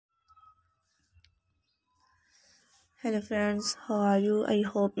Hello friends, how are you? I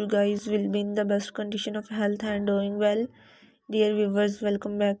hope you guys will be in the best condition of health and doing well. Dear viewers,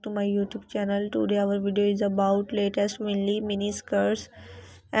 welcome back to my YouTube channel. Today our video is about latest mini skirts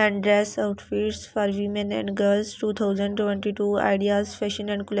and dress outfits for women and girls 2022 ideas, fashion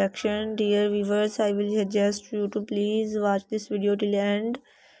and collection. Dear viewers, I will suggest you to please watch this video till end.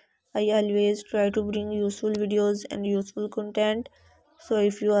 I always try to bring useful videos and useful content. So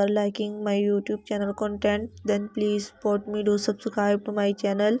if you are liking my YouTube channel content, then please support me. Do subscribe to my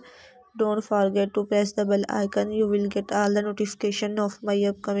channel. Don't forget to press the bell icon. You will get all the notification of my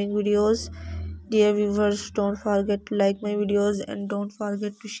upcoming videos. Dear viewers, don't forget to like my videos and don't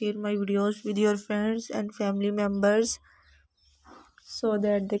forget to share my videos with your friends and family members so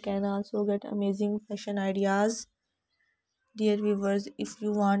that they can also get amazing fashion ideas. Dear viewers, if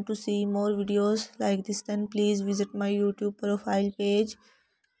you want to see more videos like this, then please visit my YouTube profile page.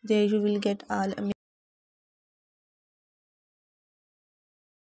 There you will get all amazing.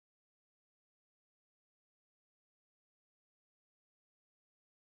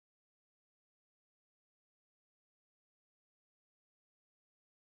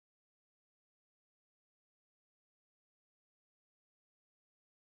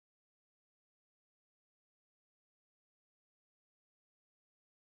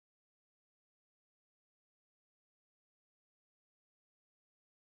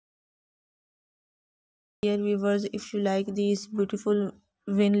 Dear viewers, if you like these beautiful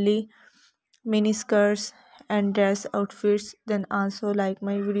Winley mini skirts and dress outfits, then also like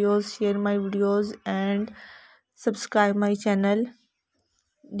my videos, share my videos and subscribe my channel.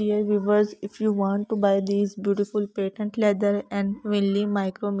 Dear viewers, if you want to buy these beautiful patent leather and Winley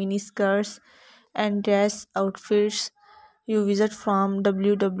micro mini skirts and dress outfits, you visit from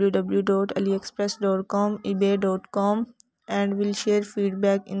www.aliexpress.com, ebay.com, and will share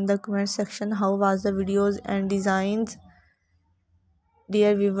feedback in the comment section. How was the videos and designs?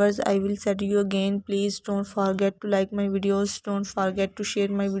 Dear viewers, I will set you again. Please don't forget to like my videos, don't forget to share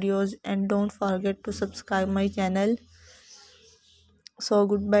my videos, and don't forget to subscribe my channel. So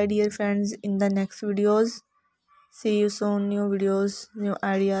goodbye dear friends, in the next videos. See you soon. New videos, new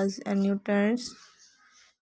ideas and new trends.